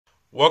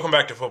Welcome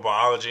back to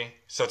Footballology.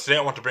 So today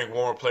I want to bring one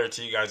more player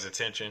to you guys'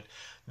 attention.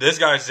 This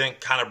guy's been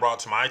kind of brought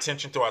to my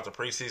attention throughout the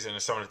preseason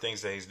and some of the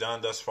things that he's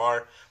done thus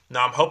far.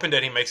 Now I'm hoping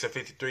that he makes a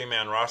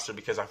 53-man roster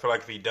because I feel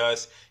like if he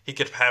does, he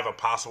could have a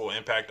possible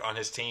impact on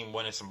his team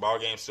winning some ball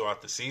games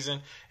throughout the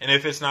season. And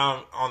if it's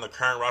not on the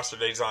current roster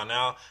that he's on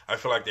now, I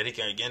feel like that he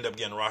can end up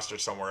getting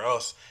rostered somewhere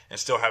else and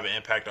still have an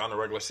impact on the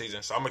regular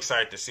season. So I'm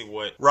excited to see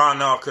what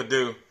Nall could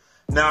do.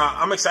 Now,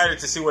 I'm excited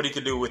to see what he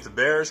could do with the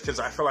Bears because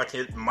I feel like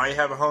he might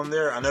have a home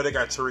there. I know they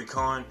got Tariq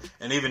Cohen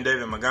and even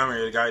David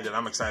Montgomery, a guy that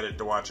I'm excited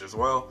to watch as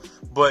well.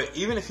 But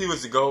even if he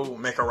was to go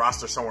make a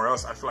roster somewhere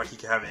else, I feel like he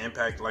could have an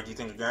impact. Like you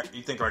think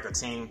like a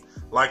team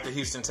like the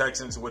Houston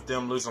Texans with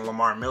them losing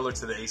Lamar Miller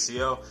to the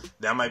ACL,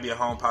 that might be a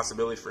home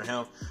possibility for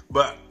him.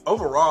 But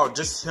overall,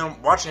 just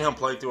watching him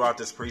play throughout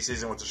this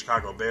preseason with the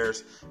Chicago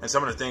Bears and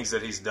some of the things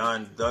that he's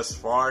done thus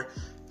far,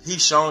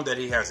 he's shown that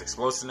he has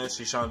explosiveness.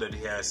 He's shown that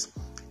he has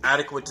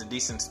adequate to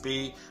decent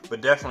speed, but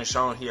definitely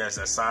shown he has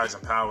that size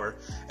and power.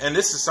 And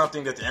this is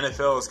something that the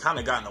NFL has kind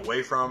of gotten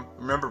away from.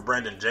 Remember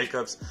Brandon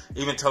Jacobs,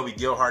 even Toby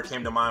Gilhart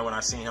came to mind when I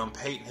seen him,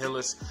 Peyton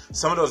Hillis,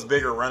 some of those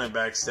bigger running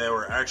backs that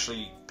were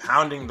actually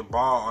pounding the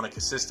ball on a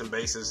consistent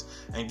basis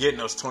and getting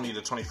those 20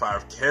 to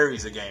 25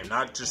 carries a game,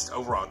 not just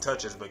overall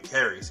touches, but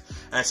carries.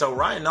 And so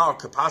Ryan Nall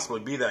could possibly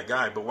be that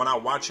guy, but when I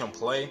watch him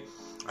play,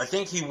 I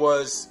think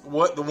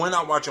when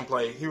I watch him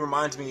play, he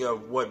reminds me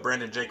of what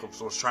Brandon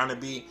Jacobs was trying to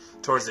be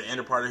towards the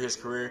end part of his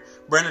career.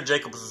 Brandon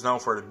Jacobs was known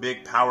for the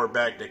big power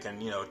back that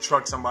can,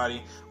 truck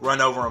somebody,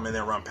 run over him, and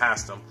then run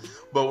past them.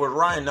 But with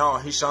Ryan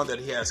Nall, he's shown that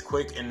he has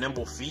quick and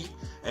nimble feet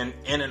and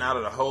in and out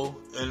of the hole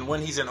and when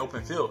he's in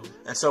open field.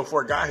 And so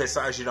for a guy his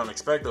size, you don't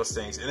expect those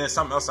things. And then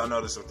something else I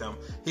noticed with him,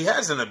 he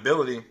has an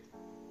ability,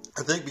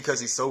 I think because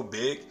he's so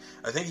big,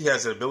 I think he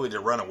has the ability to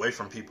run away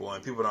from people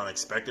and people don't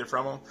expect it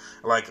from him.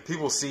 Like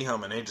people see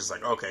him and they just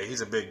like, okay,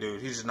 he's a big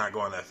dude. He's just not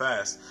going that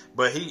fast.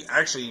 But he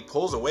actually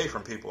pulls away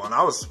from people. And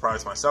I was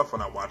surprised myself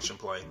when I watched him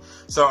play.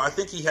 So I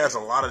think he has a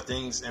lot of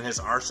things in his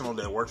arsenal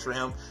that works for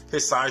him.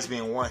 His size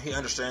being one, he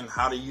understands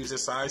how to use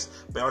his size,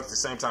 but at the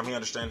same time, he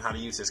understands how to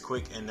use his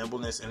quick and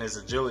nimbleness and his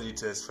agility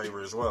to his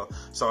favor as well.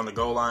 So on the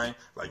goal line,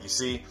 like you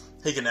see,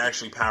 he can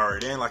actually power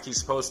it in like he's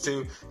supposed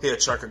to. He'll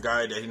chuck a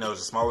guy that he knows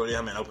is smaller than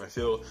him in open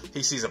field.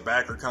 He sees a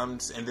backer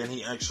comes and then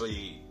he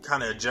actually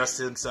kind of adjusts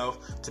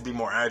himself to be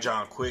more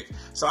agile and quick.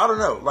 So I don't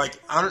know. Like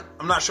I'm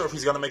not sure if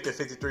he's going to make the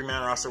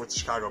 53-man roster with the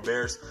Chicago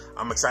Bears.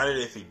 I'm excited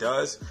if he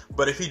does.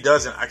 But if he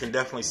doesn't, I can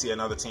definitely see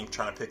another team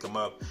trying to pick him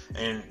up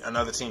and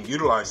another team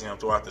utilizing him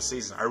throughout the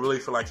season. I really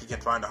feel like he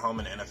can find a home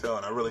in the NFL,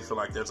 and I really feel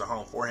like there's a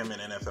home for him in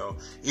the NFL.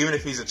 Even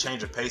if he's a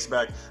change of pace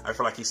back, I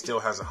feel like he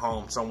still has a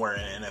home somewhere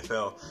in the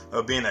NFL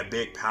of being a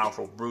big,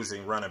 powerful,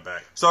 bruising running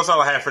back. So that's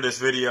all I have for this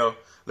video.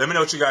 Let me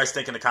know what you guys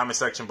think in the comment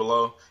section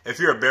below. If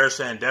you're a Bears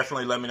fan,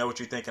 definitely let me know what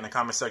you think in the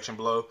comment section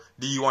below.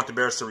 Do you want the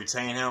Bears to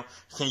retain him?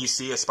 Can you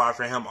see a spot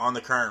for him on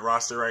the current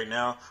roster right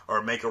now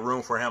or make a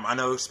room for him? I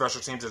know special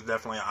teams is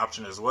definitely an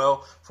option as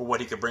well for what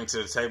he could bring to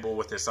the table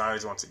with his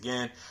size once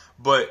again.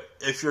 But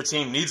if your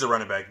team needs a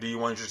running back, do you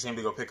want your team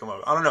to go pick him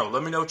up? I don't know.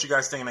 Let me know what you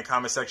guys think in the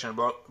comment section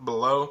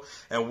below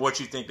and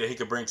what you think that he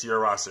could bring to your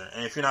roster.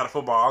 And if you're not a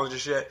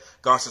footballologist yet,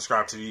 go and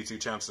subscribe to the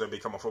YouTube channel so that you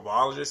become a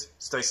footballologist.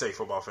 Stay safe,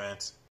 football fans.